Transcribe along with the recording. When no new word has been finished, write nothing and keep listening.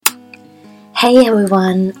Hey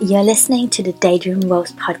everyone, you're listening to the Daydream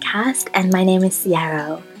Rose podcast, and my name is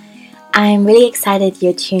Yarrow. I'm really excited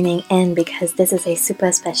you're tuning in because this is a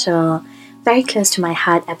super special, very close to my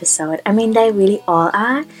heart episode. I mean, they really all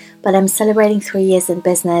are, but I'm celebrating 3 years in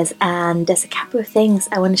business, and there's a couple of things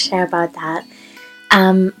I want to share about that.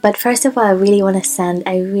 But first of all, I really want to send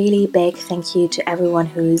a really big thank you to everyone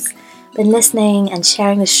who's been listening and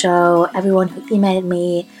sharing the show, everyone who emailed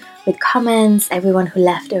me with comments, everyone who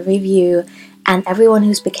left a review, and everyone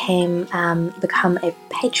who's become a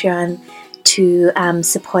Patreon to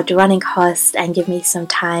support the running costs and give me some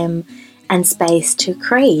time and space to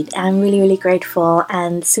create. I'm really, really grateful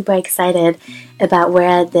and super excited about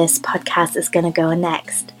where this podcast is going to go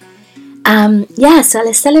next. So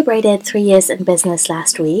I celebrated 3 years in business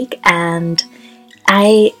last week, and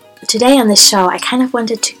today on the show, I kind of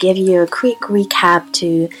wanted to give you a quick recap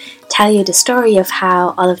to tell you the story of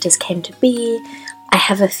how all of this came to be. I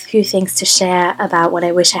have a few things to share about what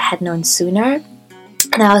I wish I had known sooner.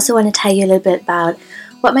 And I also want to tell you a little bit about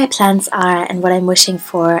what my plans are and what I'm wishing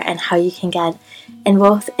for and how you can get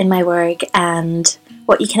involved in my work and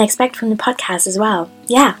what you can expect from the podcast as well.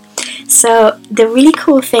 Yeah. So the really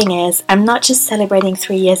cool thing is I'm not just celebrating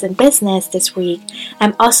 3 years in business this week,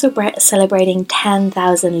 I'm also celebrating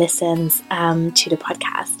 10,000 listens to the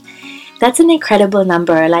podcast. That's an incredible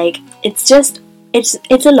number. Like, it's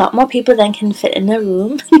a lot more people than can fit in a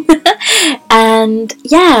room. And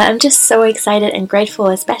yeah, I'm just so excited and grateful,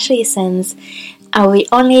 especially since we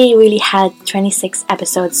only really had 26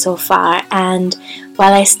 episodes so far. And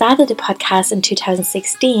while I started the podcast in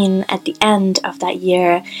 2016, at the end of that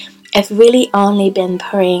year, I've really only been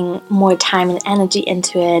pouring more time and energy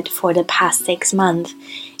into it for the past 6 months,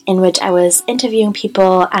 in which I was interviewing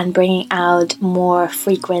people and bringing out more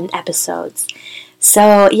frequent episodes.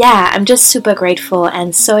 So yeah, I'm just super grateful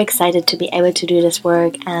and so excited to be able to do this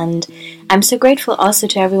work, and I'm so grateful also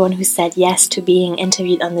to everyone who said yes to being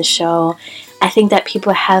interviewed on the show. I think that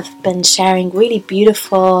people have been sharing really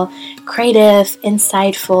beautiful, creative,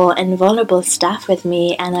 insightful, and vulnerable stuff with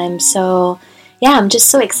me, and I'm just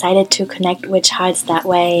so excited to connect with hearts that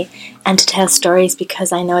way and to tell stories,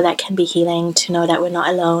 because I know that can be healing, to know that we're not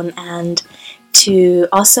alone, and to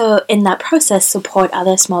also in that process support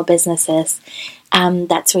other small businesses.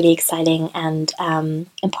 That's really exciting and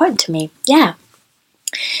important to me. Yeah.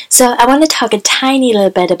 So I want to talk a tiny little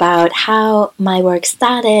bit about how my work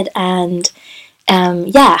started and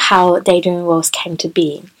how Daydream Rose came to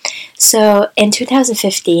be. So in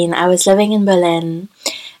 2015, I was living in Berlin.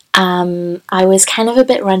 I was kind of a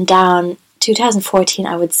bit run down. 2014,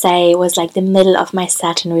 I would say, was like the middle of my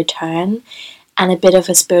Saturn return and a bit of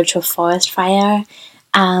a spiritual forest fire.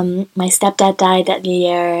 My stepdad died that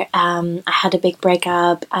year. I had a big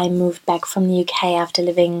breakup. I moved back from the UK after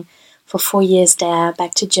living for 4 years there,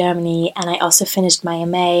 back to Germany, and I also finished my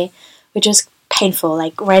MA, which was painful.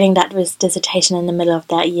 Like, writing that dissertation in the middle of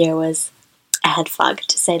that year was a head fog,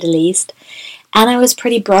 to say the least. And I was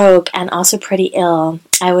pretty broke and also pretty ill.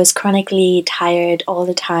 I was chronically tired all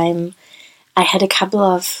the time. I had a couple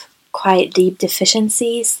of quite deep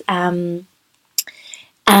deficiencies, and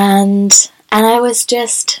I was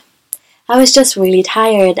just really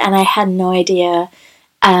tired, and I had no idea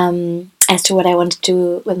as to what I wanted to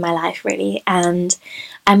do with my life, really. And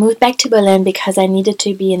I moved back to Berlin because I needed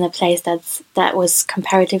to be in a place that was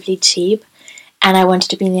comparatively cheap, and I wanted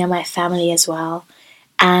to be near my family as well.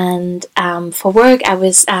 And for work, I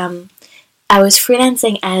was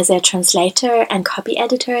freelancing as a translator and copy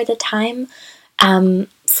editor at the time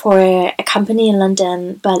for a company in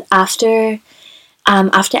London. But after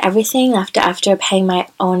everything, after paying my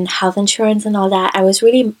own health insurance and all that, I was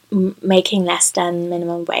really making less than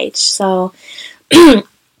minimum wage. So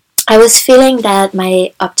I was feeling that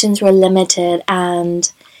my options were limited,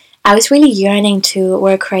 and I was really yearning to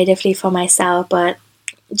work creatively for myself, but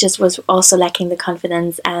just was also lacking the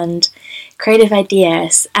confidence and creative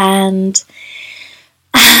ideas. And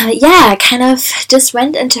I kind of just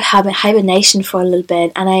went into hibernation for a little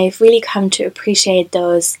bit, and I've really come to appreciate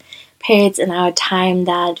those periods in our time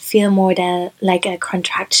that feel more like a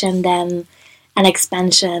contraction than an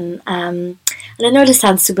expansion. And I know this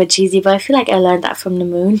sounds super cheesy, but I feel like I learned that from the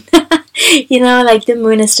moon. Like the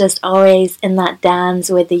moon is just always in that dance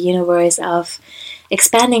with the universe of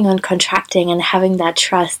expanding and contracting, and having that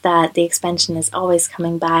trust that the expansion is always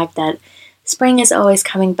coming back, that spring is always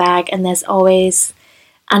coming back, and there's always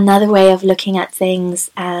another way of looking at things,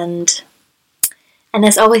 and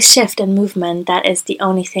there's always shift and movement. That is the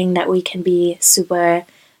only thing that we can be super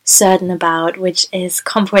certain about, which is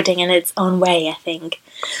comforting in its own way, I think.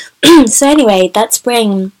 So anyway, that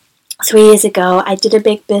spring, 3 years ago, I did a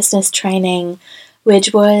big business training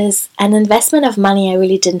which was an investment of money I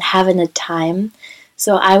really didn't have in the time.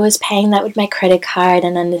 So I was paying that with my credit card,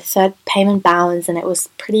 and then the third payment bounced, and it was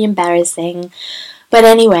pretty embarrassing. But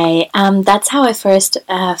anyway, that's how I first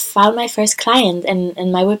found my first client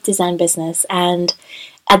in my web design business. And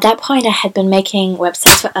at that point, I had been making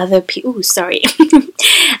websites for other people.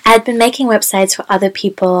 I had been making websites for other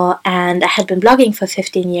people, and I had been blogging for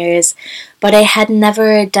 15 years, but I had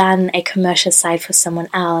never done a commercial site for someone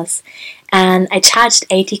else. And I charged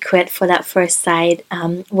 80 quid for that first site,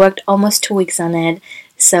 worked almost 2 weeks on it,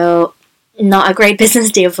 so not a great business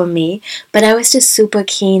deal for me, but I was just super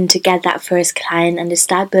keen to get that first client and to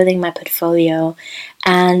start building my portfolio.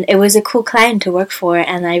 And it was a cool client to work for,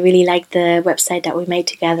 and I really liked the website that we made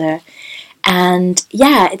together. And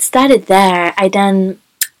yeah, it started there. I then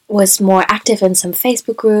was more active in some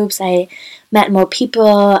Facebook groups. I met more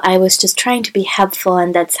people. I was just trying to be helpful,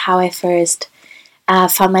 and that's how I first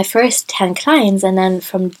found my first 10 clients. And then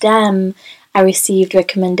from them, I received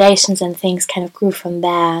recommendations, and things kind of grew from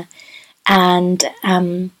there. And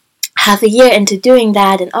half a year into doing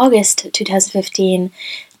that, in August 2015,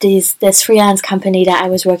 this freelance company that I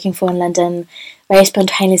was working for in London very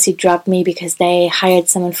spontaneously dropped me because they hired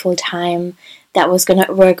someone full-time that was going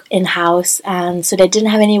to work in-house, and so they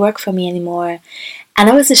didn't have any work for me anymore. And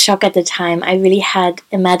it was a shock at the time. I really had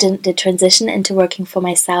imagined the transition into working for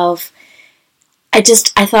myself. I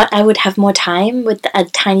thought I would have more time with a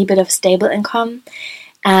tiny bit of stable income.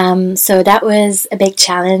 So that was a big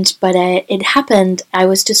challenge, but it happened. I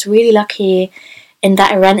was just really lucky in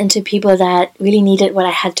that I ran into people that really needed what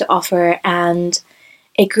I had to offer, and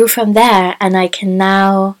it grew from there. And I can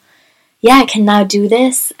now do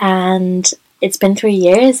this, and it's been 3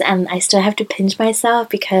 years, and I still have to pinch myself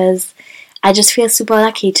because I just feel super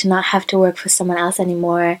lucky to not have to work for someone else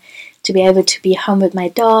anymore, to be able to be home with my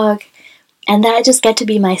dog, and that I just get to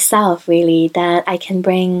be myself, really, that I can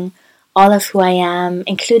bring all of who I am,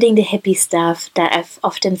 including the hippie stuff that I've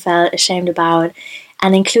often felt ashamed about,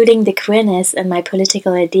 and including the queerness and my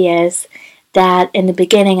political ideas that in the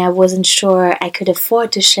beginning I wasn't sure I could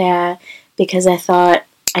afford to share because I thought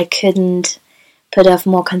I couldn't put off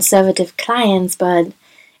more conservative clients. But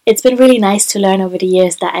it's been really nice to learn over the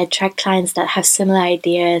years that I attract clients that have similar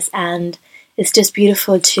ideas, and it's just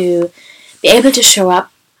beautiful to be able to show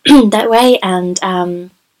up that way and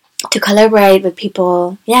to collaborate with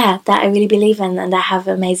people, that I really believe in and that have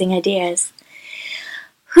amazing ideas.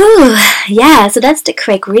 Whew, yeah, so that's the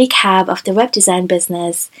quick recap of the web design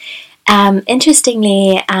business.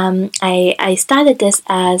 Interestingly, I started this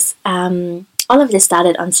as, all of this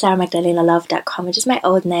started on sarahmagdalenalove.com, which is my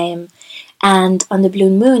old name. And on the Blue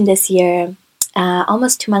Moon this year,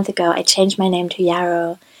 almost 2 months ago, I changed my name to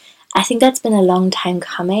Yarrow. I think that's been a long time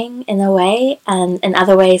coming in a way, and in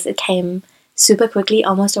other ways it came super quickly,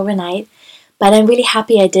 almost overnight. But I'm really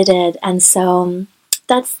happy I did it, and so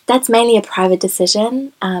that's mainly a private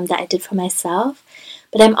decision that I did for myself.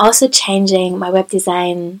 But I'm also changing my web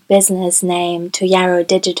design business name to Yarrow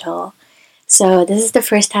Digital. So this is the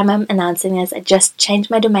first time I'm announcing this. I just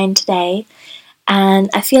changed my domain today, and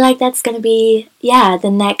I feel like that's going to be,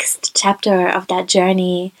 the next chapter of that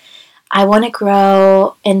journey. I want to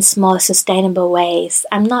grow in small, sustainable ways.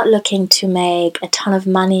 I'm not looking to make a ton of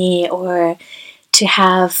money or to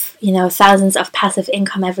have, thousands of passive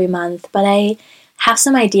income every month, but I have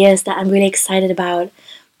some ideas that I'm really excited about.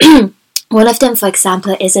 One of them, for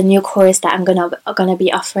example, is a new course that I'm gonna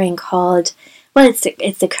be offering called, well,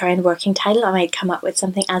 it's the current working title. I might come up with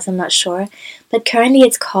something else, I'm not sure. But currently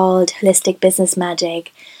it's called Holistic Business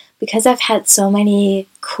Magic, because I've had so many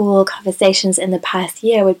cool conversations in the past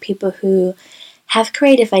year with people who have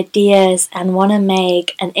creative ideas and want to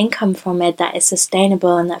make an income from it that is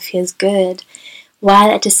sustainable and that feels good,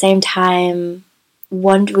 while at the same time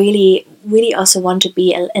really also want to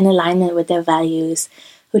be in alignment with their values,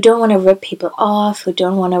 who don't want to rip people off, who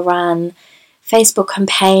don't want to run Facebook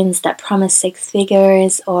campaigns that promise 6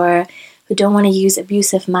 figures, or who don't want to use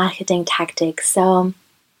abusive marketing tactics. So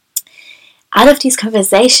out of these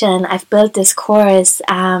conversations, I've built this course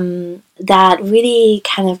that really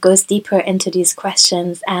kind of goes deeper into these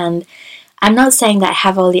questions. And I'm not saying that I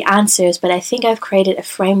have all the answers, but I think I've created a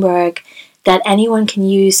framework that anyone can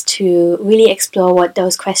use to really explore what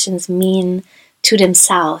those questions mean to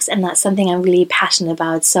themselves. And that's something I'm really passionate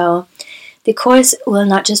about. So the course will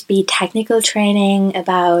not just be technical training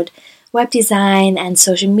about web design and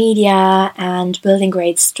social media and building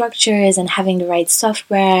great structures and having the right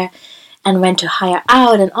software and when to hire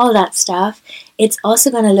out and all that stuff. It's also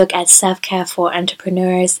going to look at self-care for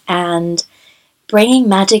entrepreneurs and bringing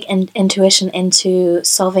magic and intuition into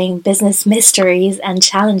solving business mysteries and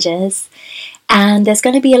challenges. And there's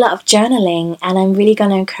going to be a lot of journaling, and I'm really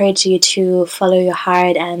going to encourage you to follow your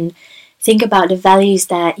heart and think about the values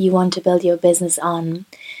that you want to build your business on.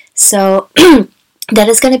 So that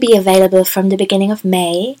is going to be available from the beginning of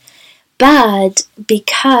May. But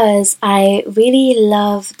because I really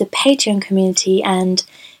love the Patreon community and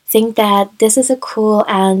think that this is a cool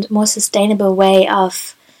and more sustainable way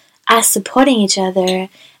of us supporting each other,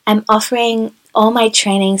 I'm offering all my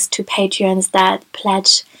trainings to Patreons that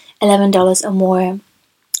pledge $11 or more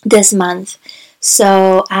this month.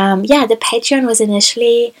 So the Patreon was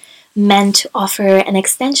initially meant to offer an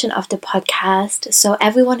extension of the podcast. So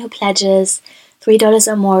everyone who pledges $3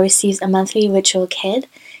 or more receives a monthly ritual kit,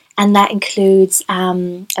 and that includes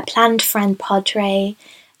a planned friend portrait,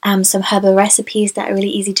 some herbal recipes that are really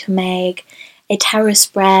easy to make, a tarot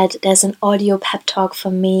spread, there's an audio pep talk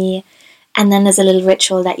from me, and then there's a little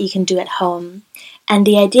ritual that you can do at home. And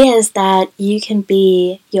the idea is that you can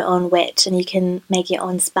be your own witch and you can make your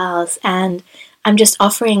own spells. And I'm just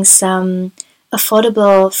offering some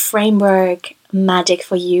affordable framework magic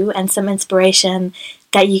for you and some inspiration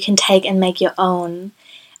that you can take and make your own.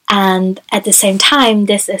 And at the same time,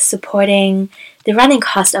 this is supporting the running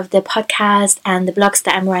cost of the podcast and the blogs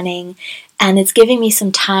that I'm running. And it's giving me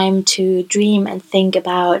some time to dream and think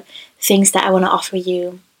about things that I want to offer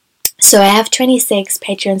you. So I have 26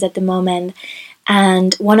 patrons at the moment.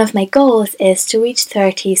 And one of my goals is to reach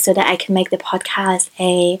 30 so that I can make the podcast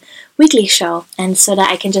a weekly show and so that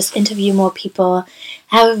I can just interview more people.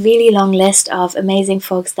 I have a really long list of amazing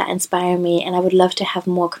folks that inspire me, and I would love to have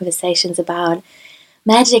more conversations about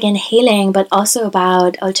magic and healing, but also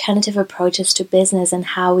about alternative approaches to business and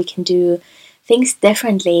how we can do things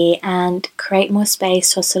differently and create more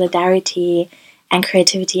space for solidarity and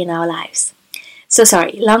creativity in our lives. So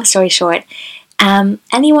sorry, long story short.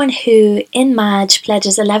 Anyone who in March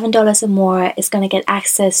pledges $11 or more is going to get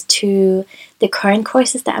access to the current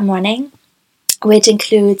courses that I'm running, which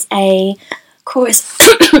includes a course,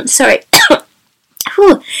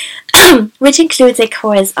 which includes a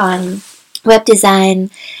course on web design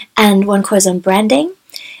and one course on branding.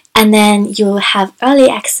 And then you'll have early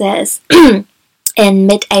access in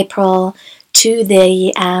mid-April to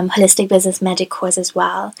the Holistic Business Magic course as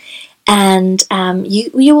well. And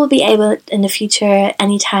you will be able in the future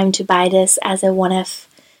anytime to buy this as a one-off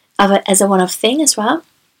thing as well.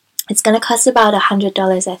 It's going to cost about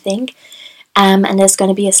 $100, I think, and there's going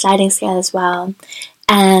to be a sliding scale as well.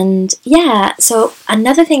 And yeah, so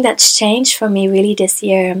another thing that's changed for me really this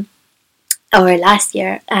year or last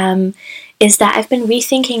year is that I've been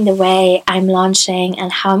rethinking the way I'm launching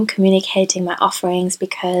and how I'm communicating my offerings,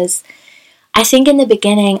 because I think in the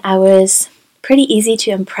beginning I was pretty easy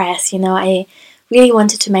to impress. I really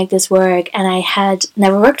wanted to make this work, and I had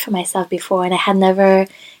never worked for myself before, and I had never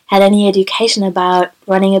had any education about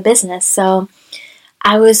running a business. So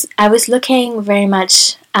I was looking very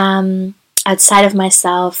much outside of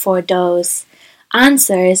myself for those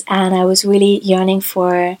answers, and I was really yearning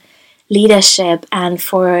for leadership and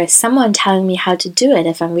for someone telling me how to do it,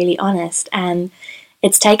 if I'm really honest. And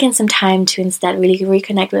it's taken some time to instead really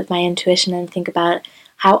reconnect with my intuition and think about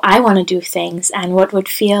how I want to do things and what would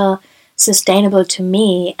feel sustainable to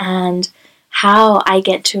me and how I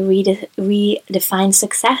get to redefine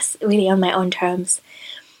success really on my own terms.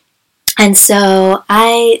 And so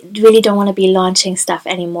I really don't want to be launching stuff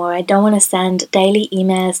anymore. I don't want to send daily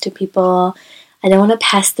emails to people. I don't want to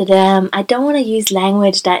pester them. I don't want to use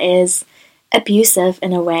language that is abusive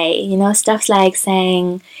in a way. Stuff like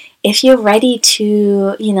saying, if you're ready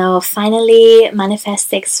to, finally manifest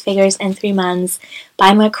 6 figures in 3 months,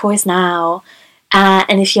 buy my course now.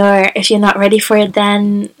 And if you're not ready for it,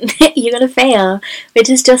 then you're gonna fail, which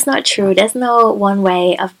is just not true. There's no one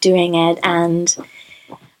way of doing it. And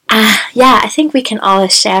I think we can all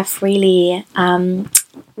share freely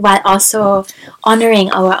while also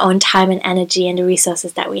honoring our own time and energy and the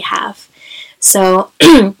resources that we have. So,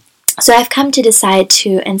 so I've come to decide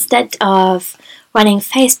to, instead of running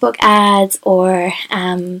Facebook ads or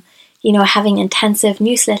having intensive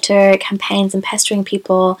newsletter campaigns and pestering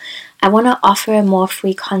people, I want to offer more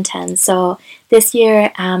free content. So this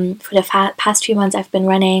year, for the past few months, I've been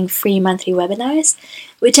running free monthly webinars,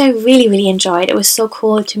 which I really, really enjoyed. It was so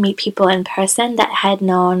cool to meet people in person that I had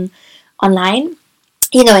known online.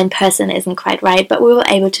 In person isn't quite right, but we were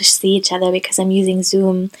able to see each other because I'm using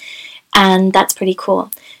Zoom, and that's pretty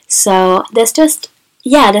cool. So there's just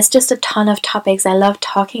a ton of topics I love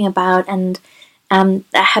talking about and I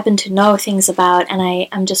happen to know things about, and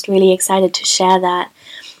I'm just really excited to share that.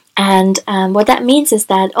 And what that means is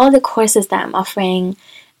that all the courses that I'm offering,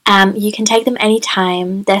 you can take them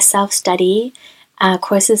anytime. They're self-study.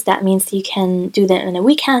 courses. That means you can do them in a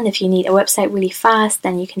weekend. If you need a website really fast,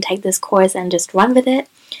 then you can take this course and just run with it.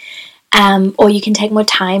 Or you can take more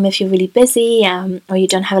time if you're really busy, or you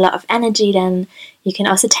don't have a lot of energy, then you can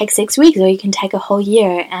also take 6 weeks, or you can take a whole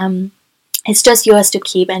year. It's just yours to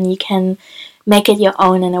keep, and you can make it your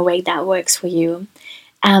own in a way that works for you.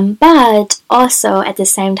 But also at the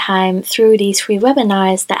same time, through these free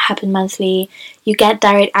webinars that happen monthly, you get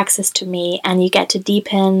direct access to me, and you get to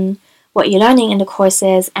deepen what you're learning in the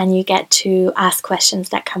courses, and you get to ask questions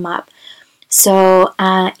that come up. So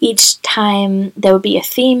each time there will be a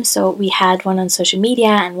theme. So we had one on social media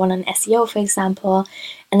and one on SEO, for example.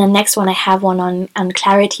 And the next one I have one on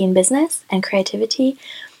clarity in business and creativity.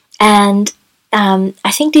 And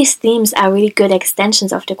I think these themes are really good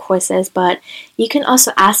extensions of the courses, but you can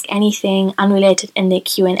also ask anything unrelated in the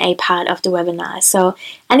Q&A part of the webinar. So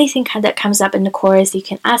anything that comes up in the course, you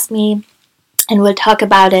can ask me and we'll talk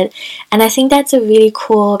about it. And I think that's a really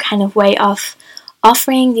cool kind of way of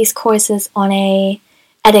offering these courses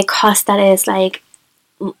at a cost that is like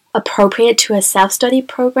appropriate to a self-study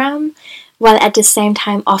program, while at the same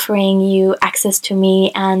time offering you access to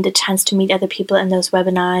me and the chance to meet other people in those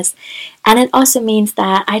webinars. And it also means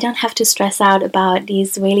that I don't have to stress out about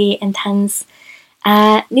these really intense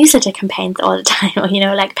newsletter campaigns all the time,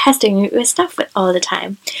 or like pestering me with stuff all the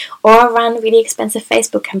time, or run really expensive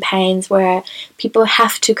Facebook campaigns where people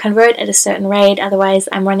have to convert at a certain rate, otherwise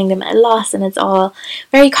I'm running them at a loss, and it's all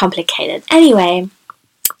very complicated. Anyway,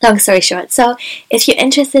 long story short, so if you're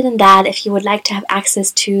interested in that, if you would like to have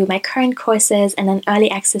access to my current courses and then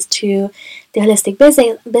early access to the Holistic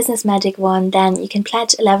Business Magic one, then you can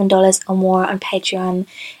pledge $11 or more on Patreon,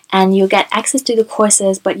 and you'll get access to the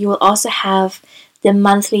courses, but you will also have the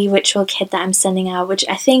monthly ritual kit that I'm sending out, which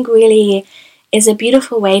I think really is a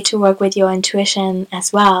beautiful way to work with your intuition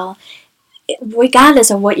as well.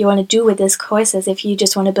 Regardless of what you want to do with these courses, if you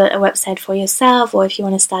just want to build a website for yourself, or if you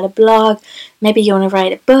want to start a blog, maybe you want to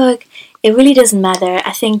write a book, it really doesn't matter.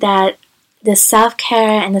 I think that the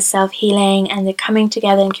self-care and the self-healing and the coming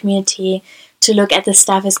together in community to look at this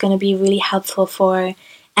stuff is going to be really helpful for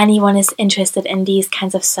anyone who's interested in these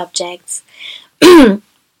kinds of subjects.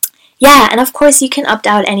 Yeah, and of course you can opt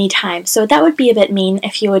out anytime. So that would be a bit mean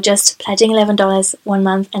if you were just pledging $11 one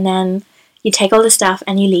month and then you take all the stuff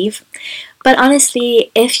and you leave. But honestly,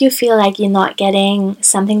 if you feel like you're not getting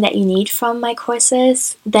something that you need from my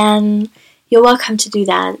courses, then you're welcome to do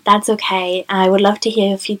that. That's okay. I would love to hear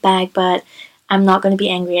your feedback, but I'm not going to be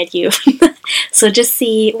angry at you. So just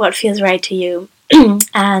see what feels right to you.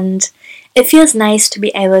 And it feels nice to be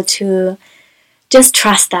able to just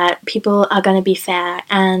trust that people are going to be fair.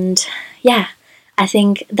 And yeah, I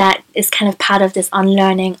think that is kind of part of this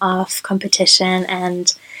unlearning of competition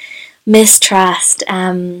and mistrust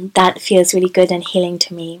that feels really good and healing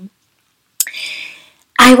to me.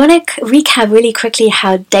 I want to recap really quickly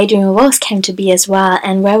how Daydreaming Wolves came to be as well,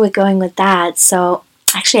 and where we're going with that. So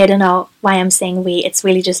actually, I don't know why I'm saying we. It's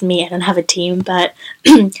really just me. I don't have a team, but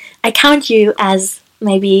I count you as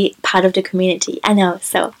maybe part of the community. I know.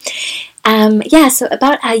 So so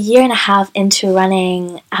about a year and a half into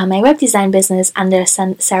running my web design business under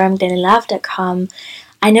sarahmcdaniellove.com,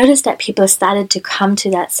 I noticed that people started to come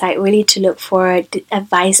to that site really to look for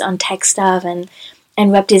advice on tech stuff and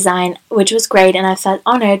web design, which was great, and I felt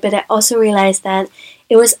honored, but I also realized that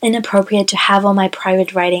it was inappropriate to have all my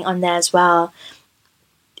private writing on there as well.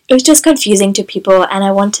 It was just confusing to people, and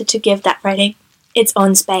I wanted to give that writing its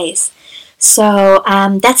own space. So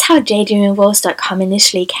that's how daydreamingwolves.com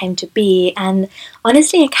initially came to be, and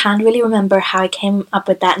honestly I can't really remember how I came up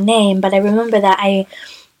with that name, but I remember that I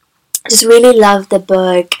just really love the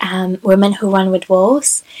book Women Who Run with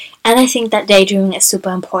Wolves, and I think that daydreaming is super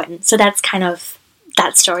important. So that's kind of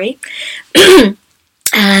that story.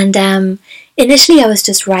 And initially I was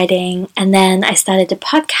just writing, and then I started a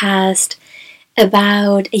podcast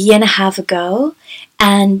about a year and a half ago.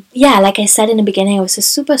 And yeah, like I said in the beginning, it was a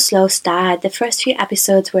super slow start. The first few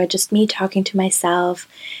episodes were just me talking to myself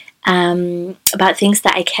about things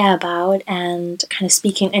that I care about and kind of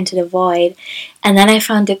speaking into the void. And then I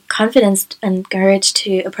found the confidence and courage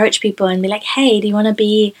to approach people and be like, hey, do you want to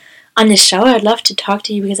be on the show? I'd love to talk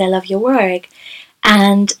to you because I love your work.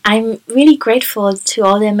 And I'm really grateful to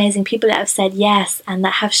all the amazing people that have said yes and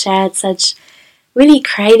that have shared such really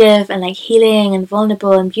creative and like healing and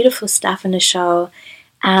vulnerable and beautiful stuff in the show.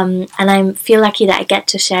 And I feel lucky that I get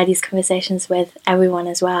to share these conversations with everyone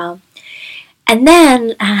as well. And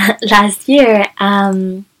then last year,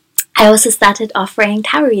 I also started offering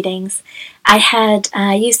tarot readings. I had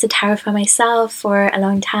used the tarot for myself for a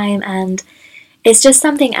long time, and it's just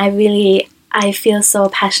something I feel so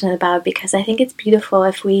passionate about, because I think it's beautiful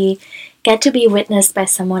if we get to be witnessed by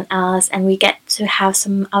someone else, and we get to have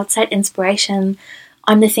some outside inspiration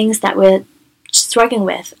on the things that we're struggling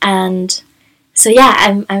with. And so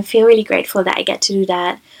yeah, I feel really grateful that I get to do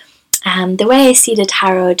that. The way I see the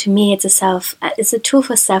tarot, to me, it's a tool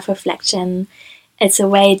for self-reflection. It's a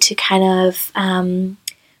way to kind of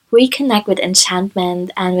reconnect with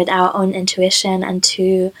enchantment and with our own intuition, and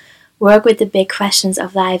to work with the big questions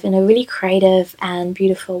of life in a really creative and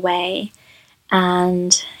beautiful way.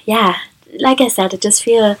 And yeah, like I said, I just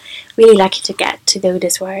feel really lucky to get to do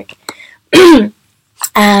this work.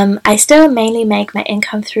 I still mainly make my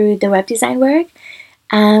income through the web design work,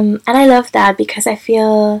 and I love that because I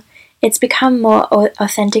feel it's become more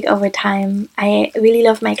authentic over time. I really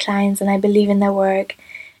love my clients and I believe in their work,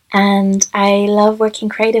 and I love working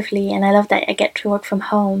creatively, and I love that I get to work from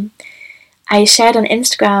home. I shared on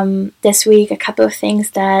Instagram this week a couple of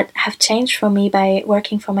things that have changed for me by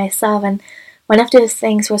working for myself, and one of those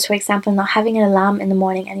things was, for example, not having an alarm in the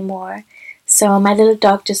morning anymore. So my little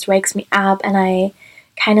dog just wakes me up, and I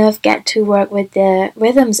kind of get to work with the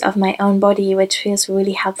rhythms of my own body, which feels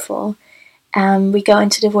really helpful. We go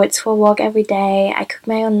into the woods for a walk every day. I cook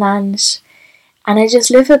my own lunch, and I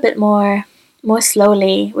just live a bit more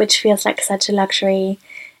slowly, which feels like such a luxury,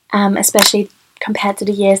 especially compared to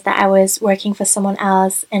the years that I was working for someone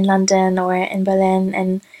else in London or in Berlin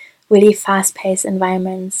in really fast-paced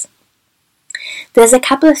environments. There's a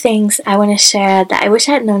couple of things I want to share that I wish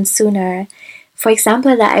I had known sooner. For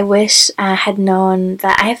example, that I wish I had known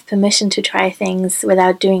that I have permission to try things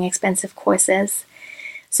without doing expensive courses.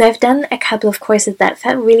 So I've done a couple of courses that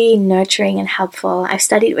felt really nurturing and helpful. I've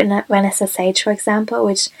studied Vanessa Sage, for example,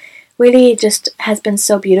 which really just has been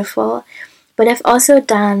so beautiful. But I've also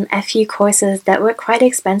done a few courses that were quite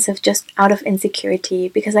expensive just out of insecurity,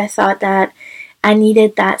 because I thought that I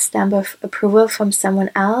needed that stamp of approval from someone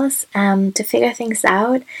else to figure things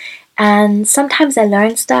out. And sometimes I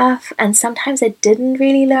learned stuff, and sometimes I didn't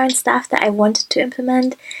really learn stuff that I wanted to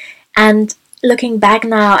implement. And looking back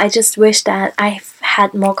now, I just wish that I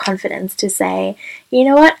had more confidence to say, you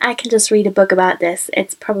know what, I can just read a book about this.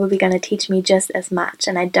 It's probably going to teach me just as much,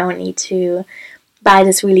 and I don't need to buy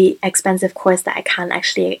this really expensive course that I can't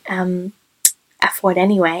actually afford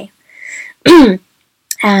anyway.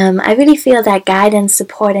 I really feel that guidance,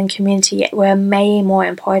 support, and community were way more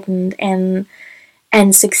important in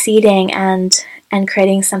succeeding and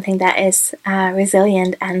creating something that is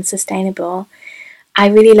resilient and sustainable. I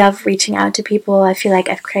really love reaching out to people. I feel like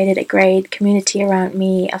I've created a great community around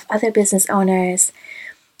me of other business owners.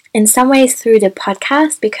 In some ways through the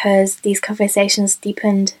podcast, because these conversations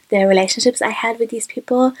deepened the relationships I had with these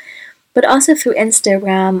people, but also through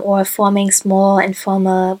Instagram or forming small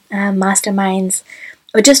informal masterminds,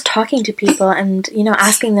 or just talking to people and, you know,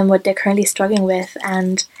 asking them what they're currently struggling with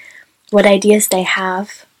and what ideas they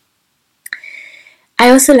have. I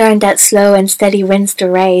also learned that slow and steady wins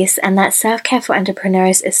the race, and that self-care for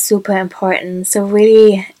entrepreneurs is super important. So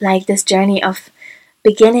really, like, this journey of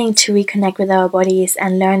beginning to reconnect with our bodies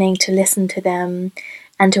and learning to listen to them,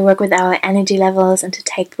 and to work with our energy levels, and to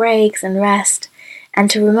take breaks and rest, and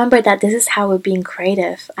to remember that this is how we're being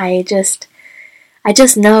creative. I just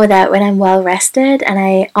know that when I'm well rested and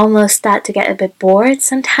I almost start to get a bit bored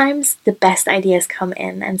sometimes, the best ideas come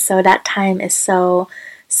in, and so that time is so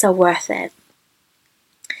worth it.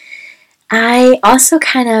 I also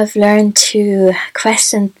kind of learned to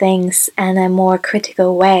question things in a more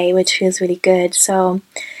critical way, which feels really good. So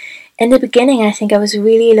in the beginning, I think I was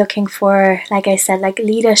really looking for, like I said, like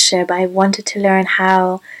leadership. I wanted to learn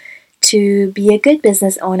how to be a good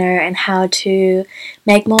business owner and how to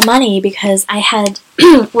make more money, because I had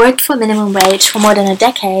worked for minimum wage for more than a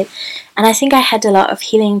decade, and I think I had a lot of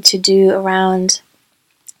healing to do around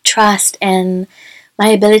trust and my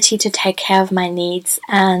ability to take care of my needs,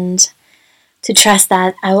 and to trust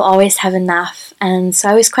that I will always have enough. And so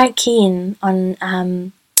I was quite keen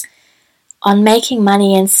on making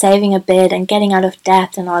money and saving a bit and getting out of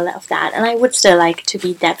debt and all of that. And I would still like to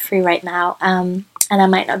be debt free right now. And I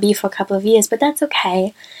might not be for a couple of years, but that's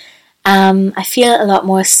okay. I feel a lot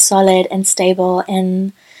more solid and stable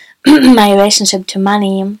in my relationship to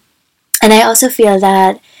money. And I also feel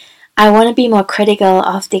that I want to be more critical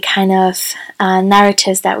of the kind of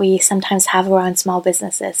narratives that we sometimes have around small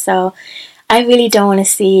businesses. So I really don't want to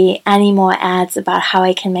see any more ads about how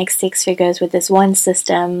I can make 6 figures with this one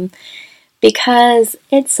system, because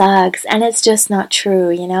it sucks and it's just not true,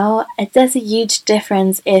 you know? There's a huge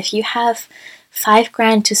difference if you have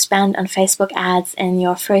 $5,000 to spend on Facebook ads in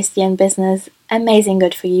your first year in business. Amazing,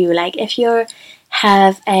 good for you. Like, if you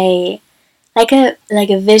have a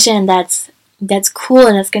vision that's cool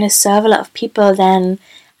and it's going to serve a lot of people, then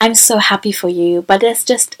I'm so happy for you. But there's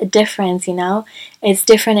just a difference, It's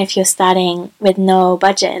different if you're starting with no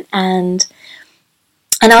budget. And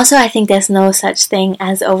also, I think there's no such thing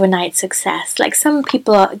as overnight success. Like, some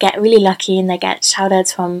people get really lucky and they get shout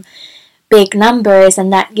outs from big numbers,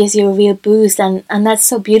 and that gives you a real boost, and that's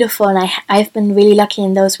so beautiful. And I've been really lucky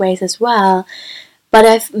in those ways as well. But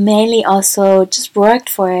I've mainly also just worked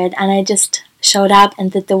for it, and I just showed up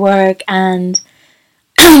and did the work and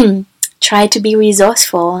tried to be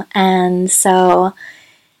resourceful. And so,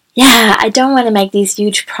 yeah, I don't want to make these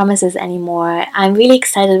huge promises anymore. I'm really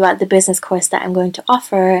excited about the business course that I'm going to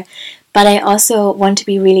offer, but I also want to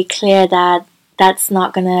be really clear that that's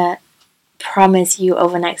not going to promise you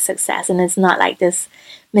overnight success, and it's not like this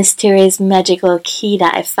mysterious magical key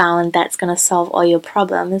that I found that's going to solve all your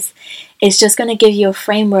problems. It's just going to give you a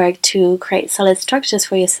framework to create solid structures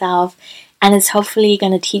for yourself, and it's hopefully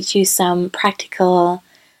going to teach you some practical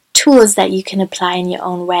tools that you can apply in your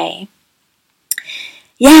own way.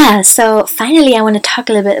 Yeah, so finally I want to talk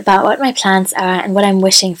a little bit about what my plans are and what I'm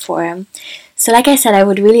wishing for. So like I said, I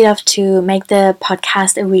would really love to make the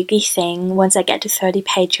podcast a weekly thing once I get to 30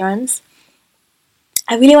 patrons.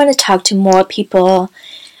 I really want to talk to more people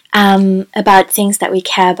about things that we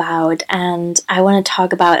care about, and I want to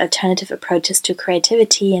talk about alternative approaches to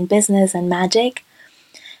creativity and business and magic.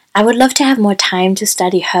 I would love to have more time to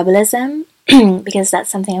study herbalism because that's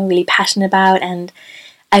something I'm really passionate about, and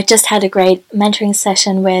I've just had a great mentoring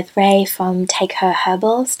session with Ray from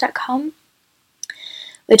TakeHerHerbals.com,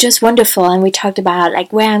 which was wonderful, and we talked about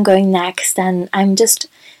like where I'm going next, and I'm just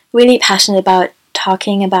really passionate about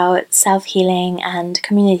talking about self-healing and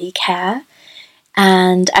community care,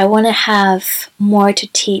 and I want to have more to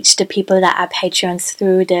teach the people that are patrons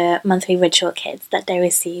through the monthly ritual kits that they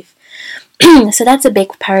receive. So that's a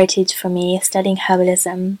big priority for me, studying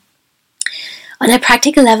herbalism. On a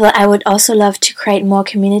practical level, I would also love to create more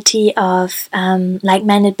community of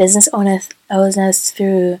like-minded business owners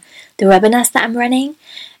through the webinars that I'm running.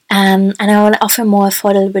 And I want to offer more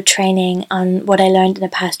affordable training on what I learned in the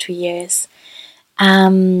past 2 years.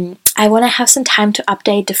 I want to have some time to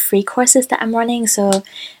update the free courses that I'm running. So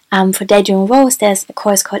for Daydream Rose, there's a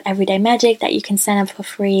course called Everyday Magic that you can sign up for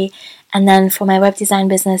free. And then for my web design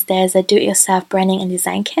business, there's a do-it-yourself branding and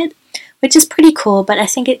design kit, which is pretty cool, but I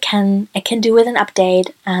think it can do with an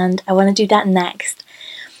update, and I want to do that next.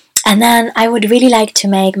 And then I would really like to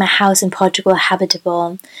make my house in Portugal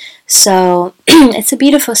habitable. So it's a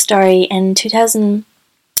beautiful story. In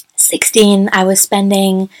 2016, I was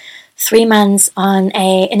spending 3 months in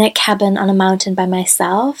a cabin on a mountain by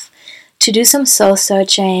myself to do some soul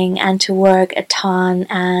searching and to work a ton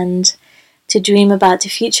and to dream about the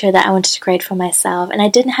future that I wanted to create for myself. And I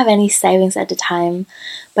didn't have any savings at the time,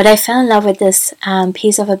 but I fell in love with this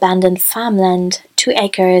piece of abandoned farmland, 2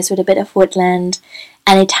 acres with a bit of woodland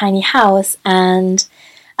and a tiny house, and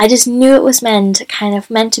I just knew it was meant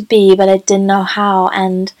to be, but I didn't know how.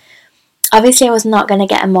 And obviously I was not going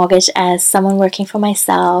to get a mortgage as someone working for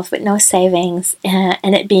myself with no savings,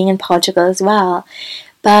 and it being in Portugal as well.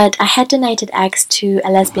 But I had donated eggs to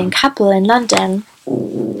a lesbian couple in London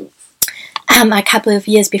a couple of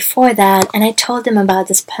years before that, and I told them about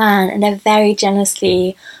this plan, and they very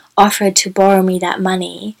generously offered to borrow me that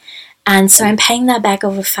money. And so I'm paying that back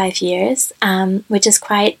over 5 years, which is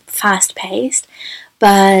quite fast-paced,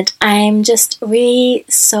 but I'm just really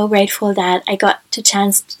so grateful that I got a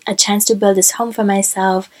chance to build this home for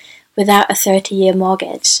myself without a 30-year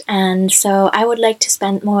mortgage. And so I would like to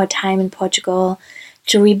spend more time in Portugal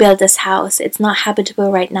to rebuild this house. It's not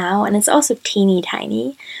habitable right now, and it's also teeny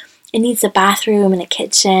tiny. It needs a bathroom and a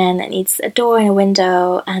kitchen, it needs a door and a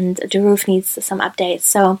window, and the roof needs some updates.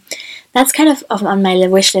 So that's kind of on my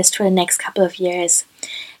wish list for the next couple of years.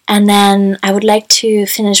 And then I would like to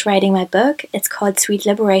finish writing my book. It's called Sweet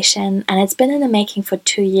Liberation, and it's been in the making for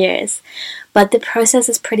 2 years. But the process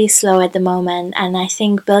is pretty slow at the moment, and I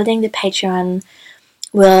think building the Patreon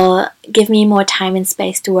will give me more time and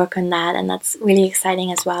space to work on that, and that's really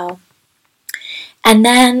exciting as well. And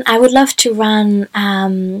then I would love to run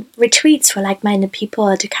retreats for like-minded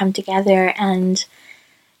people to come together and,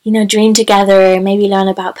 dream together, maybe learn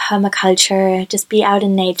about permaculture, just be out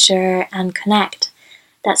in nature and connect.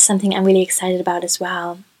 That's something I'm really excited about as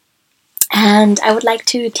well. And I would like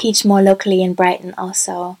to teach more locally in Brighton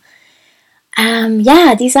also.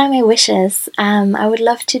 These are my wishes. I would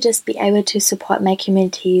love to just be able to support my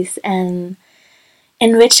communities and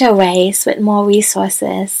in richer ways with more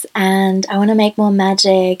resources, and I want to make more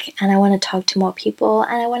magic, and I want to talk to more people,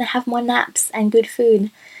 and I want to have more naps and good food.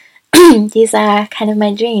 These are kind of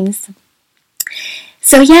my dreams.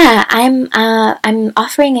 So yeah, I'm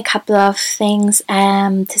offering a couple of things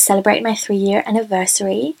to celebrate my 3-year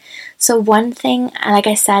anniversary. So one thing, like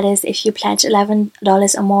I said, is if you pledge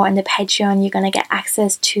 $11 or more on the Patreon, you're gonna get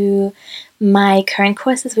access to my current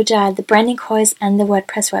courses, which are the branding course and the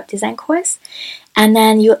WordPress web design course. And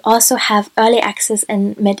then you also have early access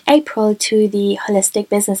in mid-April to the Holistic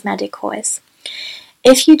Business Magic course.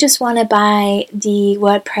 If you just want to buy the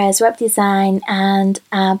WordPress web design and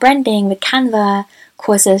branding with Canva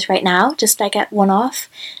courses right now, just like at one-off,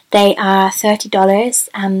 they are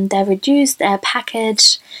 $30. They're reduced, they're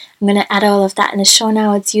packaged. I'm going to add all of that in the show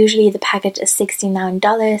notes. Usually the package is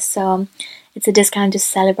 $69, so it's a discount to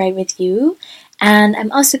celebrate with you. And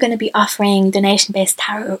I'm also going to be offering donation-based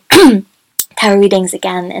tarot readings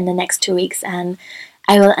again in the next 2 weeks, and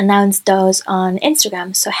I will announce those on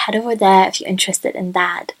Instagram, so head over there if you're interested in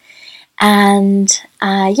that. And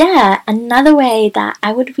another way that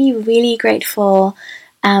I would be really grateful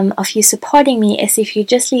of you supporting me is if you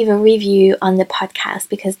just leave a review on the podcast,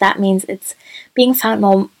 because that means it's being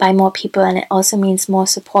found by more people, and it also means more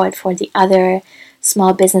support for the other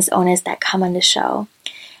small business owners that come on the show.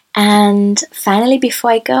 And finally,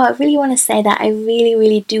 before I go, I really want to say that I really,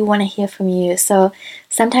 really do want to hear from you. So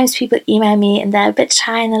sometimes people email me and they're a bit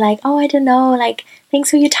shy and they're like, oh, I don't know, like, thanks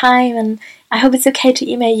for your time and I hope it's okay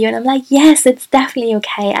to email you. And I'm like, yes, it's definitely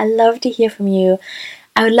okay. I love to hear from you.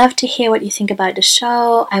 I would love to hear what you think about the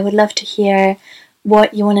show. I would love to hear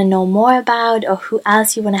what you want to know more about, or who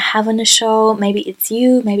else you want to have on the show. Maybe it's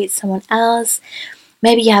you, maybe it's someone else.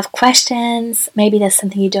 Maybe you have questions. Maybe there's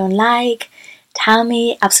something you don't like. Tell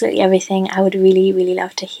me absolutely everything. I would really, really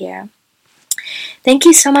love to hear. Thank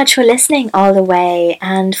you so much for listening all the way,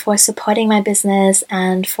 and for supporting my business,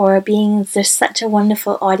 and for being just such a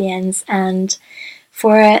wonderful audience, and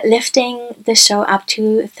for lifting the show up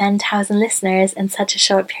to 10,000 listeners in such a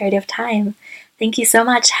short period of time. Thank you so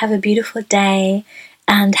much. Have a beautiful day,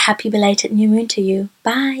 and happy belated new moon to you.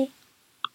 Bye.